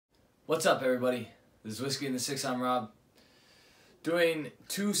What's up, everybody? This is Whiskey in the Six. I'm Rob. Doing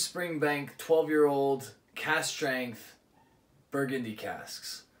two Springbank 12-year-old Cask Strength Burgundy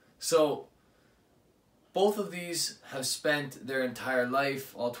casks. So both of these have spent their entire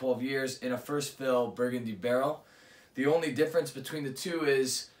life, all 12 years, in a first fill Burgundy barrel. The only difference between the two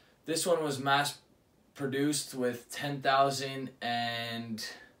is this one was mass produced with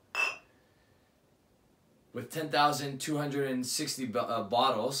 10,260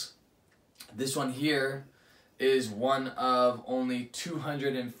 bottles. This one here is one of only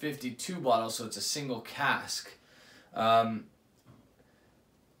 252 bottles, so it's a single cask.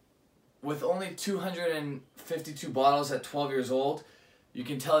 With only 252 bottles at 12 years old, you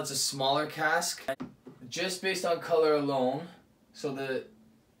can tell it's a smaller cask just based on color alone. So the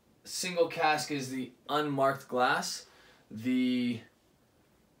single cask is the unmarked glass. The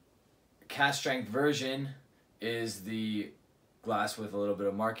Cask Strength version is the glass with a little bit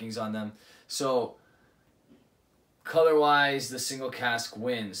of markings on them. So color wise, the single cask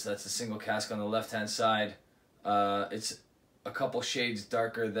wins. That's the single cask on the left hand side. It's a couple shades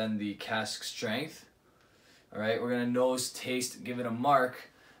darker than the Cask Strength. Alright, we're gonna nose, taste, give it a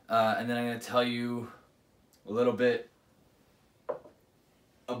mark, and then I'm gonna tell you a little bit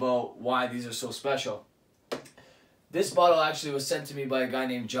about why these are so special. This bottle actually was sent to me by a guy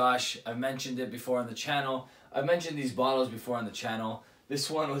named Josh. I've mentioned it before on the channel. I've mentioned these bottles before on the channel. This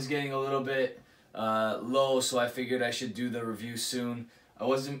one was getting a little bit low, so I figured I should do the review soon. I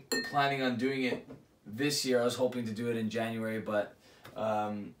wasn't planning on doing it this year. I was hoping to do it in January, but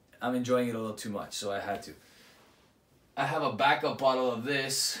I'm enjoying it a little too much, so I had to. I have a backup bottle of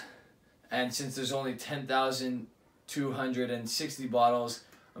this, and since there's only 10,260 bottles,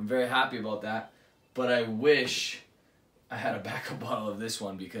 I'm very happy about that. But I wish I had a backup bottle of this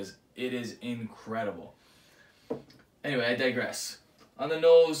one because it is incredible. Anyway, I digress. On the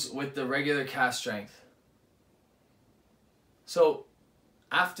nose with the regular Cask Strength. So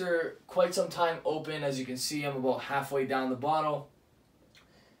after quite some time open, as you can see, I'm about halfway down the bottle.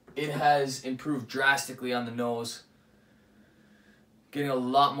 It has improved drastically on the nose. Getting a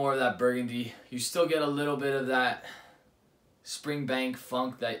lot more of that burgundy. You still get a little bit of that Springbank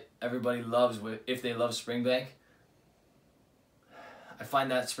funk that everybody loves if they love Springbank. I find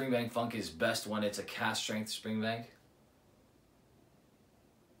that Springbank funk is best when it's a Cask Strength Springbank.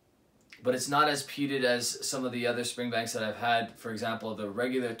 But it's not as peated as some of the other Springbanks that I've had. For example, the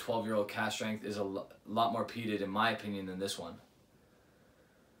regular 12-year-old Cask Strength is a lot more peated, in my opinion, than this one.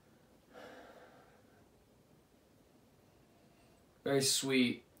 Very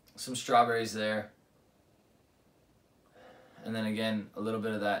sweet, some strawberries there. And then again, a little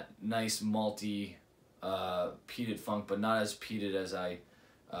bit of that nice malty peated funk, but not as peated as I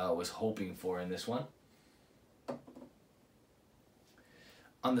was hoping for in this one.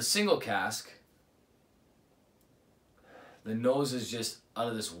 On the single cask, the nose is just out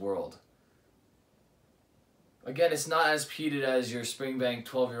of this world. Again, it's not as peated as your Springbank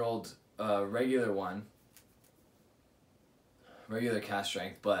 12-year-old regular one, regular Cask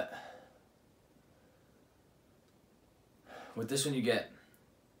Strength, but with this one you get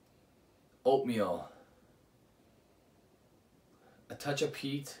oatmeal, a touch of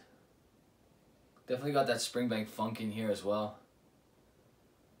peat, definitely got that Springbank funk in here as well.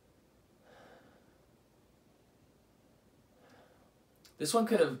 This one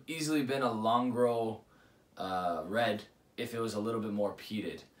could have easily been a Longrow red if it was a little bit more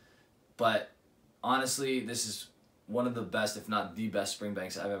peated. But honestly, this is one of the best, if not the best,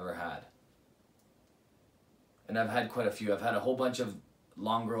 Springbanks I've ever had. And I've had quite a few. I've had a whole bunch of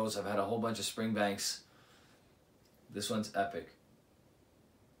Longrows. I've had a whole bunch of Springbanks. This one's epic.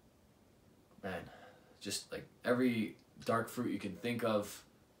 Man, just like every dark fruit you can think of,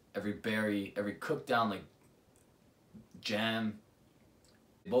 every berry, every cooked down like jam.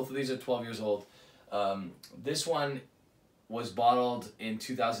 Both of these are 12 years old. This one was bottled in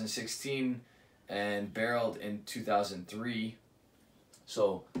 2016 and barreled in 2003.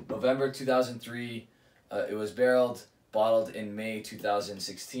 So November 2003, it was barreled, bottled in May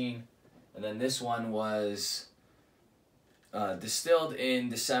 2016. And then this one was distilled in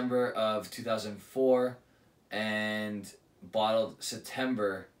December of 2004 and bottled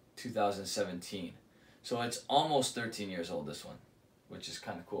September 2017. So it's almost 13 years old, this one, which is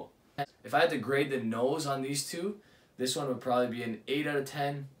kind of cool. If I had to grade the nose on these two, this one would probably be an 8 out of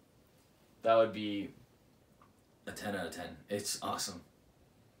 10. That would be a 10 out of 10. It's awesome.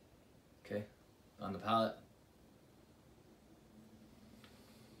 Okay, on the palate.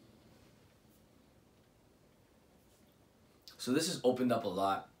 So this has opened up a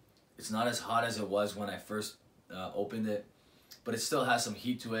lot. It's not as hot as it was when I first opened it, but it still has some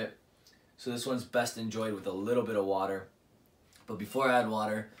heat to it. So this one's best enjoyed with a little bit of water. But before I add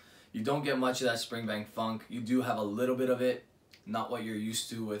water, you don't get much of that Springbank funk. You do have a little bit of it, not what you're used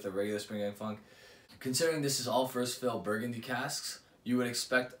to with a regular Springbank funk. Considering this is all first fill Burgundy casks, you would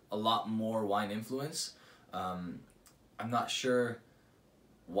expect a lot more wine influence. I'm not sure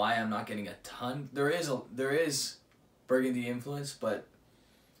why I'm not getting a ton. There is Burgundy influence, but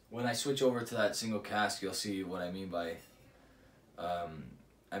when I switch over to that single cask, you'll see what I mean by.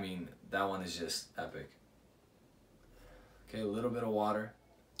 I mean, that one is just epic. Okay, a little bit of water.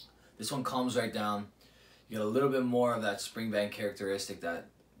 This one calms right down. You get a little bit more of that Springbank characteristic, that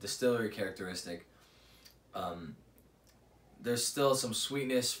distillery characteristic. There's still some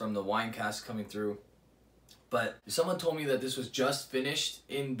sweetness from the wine cask coming through. But if someone told me that this was just finished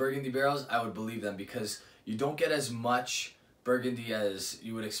in Burgundy barrels, I would believe them, because you don't get as much Burgundy as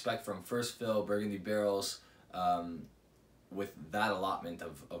you would expect from first fill Burgundy barrels with that allotment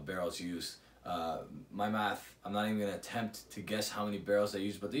of barrels used. My math, I'm not even going to attempt to guess how many barrels they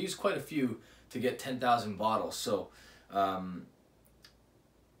use, but they use quite a few to get 10,000 bottles. So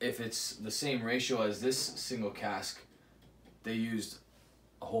if it's the same ratio as this single cask, they used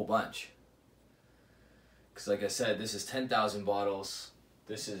a whole bunch. Because like I said, this is 10,000 bottles,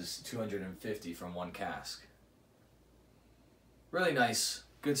 this is 250 from one cask. Really nice,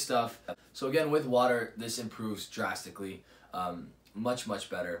 good stuff. So again, with water, this improves drastically. Much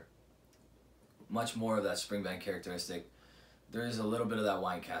better. Much more of that Springbank characteristic. There is a little bit of that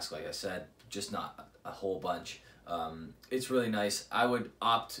wine cask, like I said, just not a whole bunch. It's really nice. I would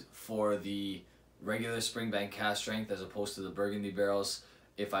opt for the regular Springbank Cask Strength as opposed to the Burgundy barrels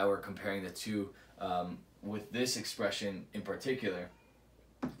if I were comparing the two. With this expression in particular,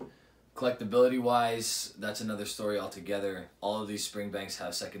 collectability wise, that's another story altogether. All of these Springbanks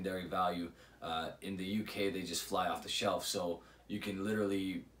have secondary value. In the UK, they just fly off the shelf, so you can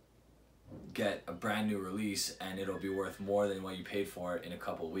literally get a brand new release and it'll be worth more than what you paid for it in a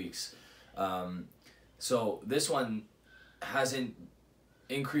couple weeks. So this one hasn't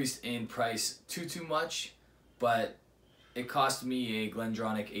increased in price too much, but it cost me a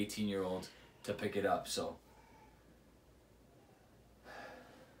Glendronach 18-year-old to pick it up, so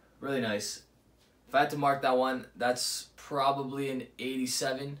really nice. If I had to mark that one, that's probably an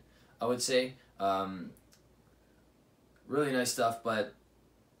 87, I would say. Really nice stuff,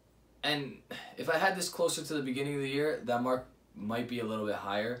 and if I had this closer to the beginning of the year, that mark might be a little bit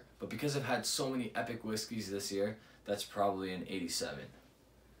higher, but because I've had so many epic whiskeys this year, that's probably an 87.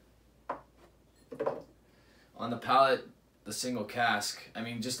 On the palate, the single cask, I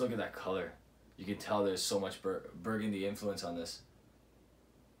mean, just look at that color. You can tell there's so much Burgundy influence on this.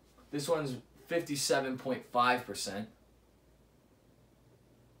 This one's 57.5%.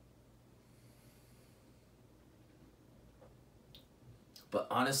 But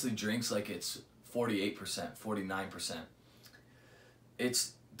honestly drinks like it's 48%, 49%.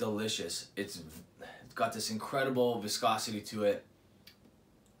 It's delicious. It's got this incredible viscosity to it.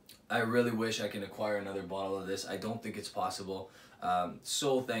 I really wish I can acquire another bottle of this. I don't think it's possible.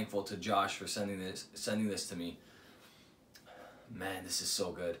 So thankful to Josh for sending this to me. Man, this is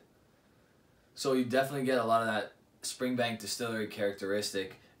so good. So you definitely get a lot of that Springbank distillery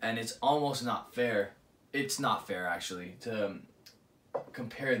characteristic, and it's almost not fair. It's not fair actually to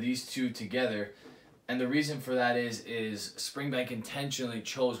compare these two together, and the reason for that is Springbank intentionally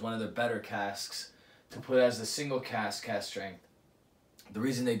chose one of the better casks to put as the single cask strength. The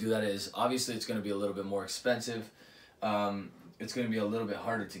reason they do that is obviously it's going to be a little bit more expensive. It's going to be a little bit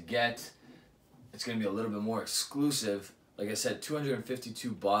harder to get. It's going to be a little bit more exclusive. Like I said,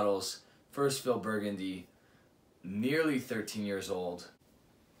 252 bottles, first fill Burgundy, nearly 13 years old.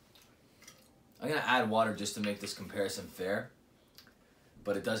 I'm going to add water just to make this comparison fair,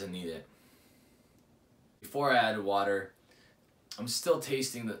 but it doesn't need it. Before I added water, I'm still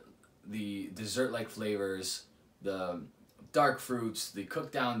tasting the dessert-like flavors, the dark fruits, the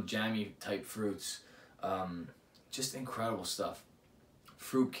cooked down jammy type fruits. Just incredible stuff.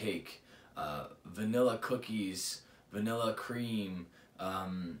 Fruit cake, vanilla cookies, vanilla cream,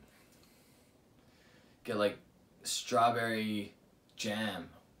 get like strawberry jam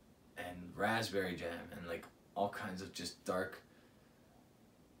and raspberry jam and like all kinds of just dark,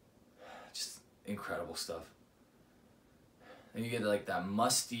 just incredible stuff. And you get like that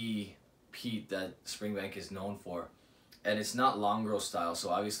musty peat that Springbank is known for. And it's not long grow style, so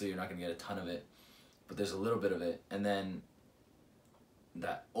obviously you're not going to get a ton of it, but there's a little bit of it. And then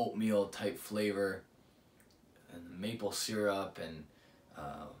that oatmeal type flavor and maple syrup, and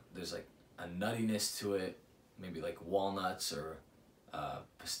there's like a nuttiness to it, maybe like walnuts or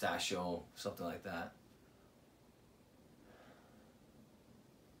pistachio, something like that.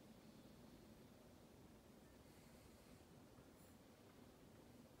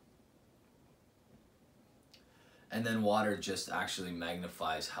 And then water just actually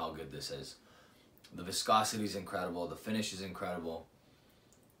magnifies how good this is. The viscosity is incredible. The finish is incredible.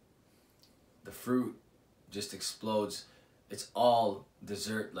 The fruit just explodes. It's all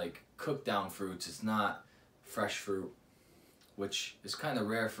dessert, like cooked down fruits. It's not fresh fruit, which is kind of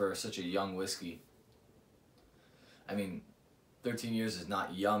rare for such a young whiskey. I mean, 13 years is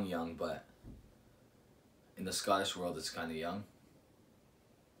not young, but in the Scottish world, it's kind of young.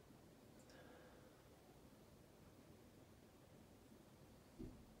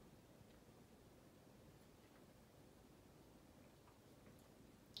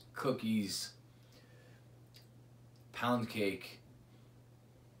 Cookies, pound cake.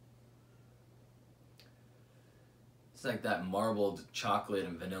 It's like that marbled chocolate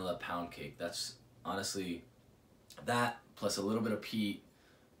and vanilla pound cake. That's honestly that plus a little bit of peat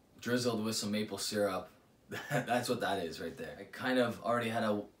drizzled with some maple syrup. That's what that is right there. I kind of already had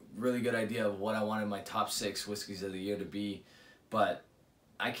a really good idea of what I wanted my top 6 whiskeys of the year to be, but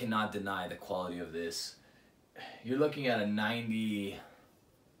I cannot deny the quality of this. You're looking at a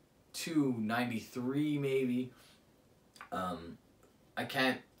 92, 93 maybe. I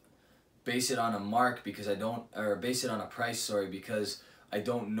can't base it on a mark because I don't, or base it on a price, sorry, because I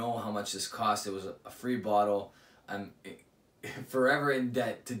don't know how much this cost. It was a free bottle. I'm forever in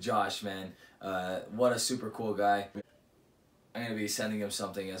debt to Josh, man. What a super cool guy. I'm gonna be sending him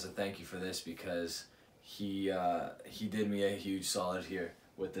something as a thank you for this because he did me a huge solid here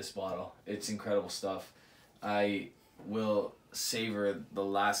with this bottle. It's incredible stuff. I will savor the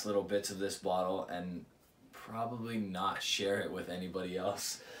last little bits of this bottle and probably not share it with anybody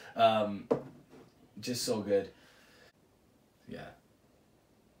else. Just so good. Yeah.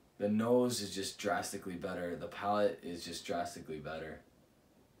 The nose is just drastically better. The palate is just drastically better.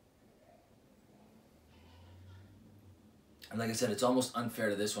 And like I said, it's almost unfair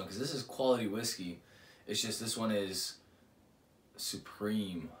to this one because this is quality whiskey. It's just this one is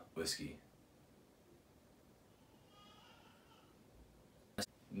supreme whiskey.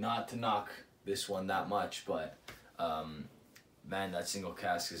 Not to knock this one that much, but man, that Single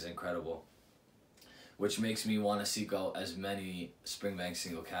Cask is incredible. Which makes me want to seek out as many Springbank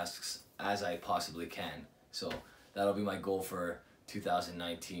Single Casks as I possibly can. So that'll be my goal for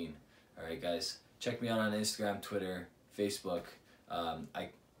 2019. Alright guys, check me out on Instagram, Twitter, Facebook. I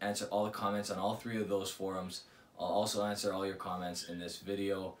answer all the comments on all 3 of those forums. I'll also answer all your comments in this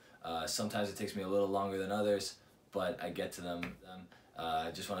video. Sometimes it takes me a little longer than others, but I get to them. I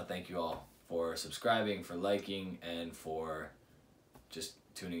just want to thank you all for subscribing, for liking, and for just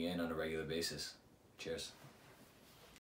tuning in on a regular basis. Cheers.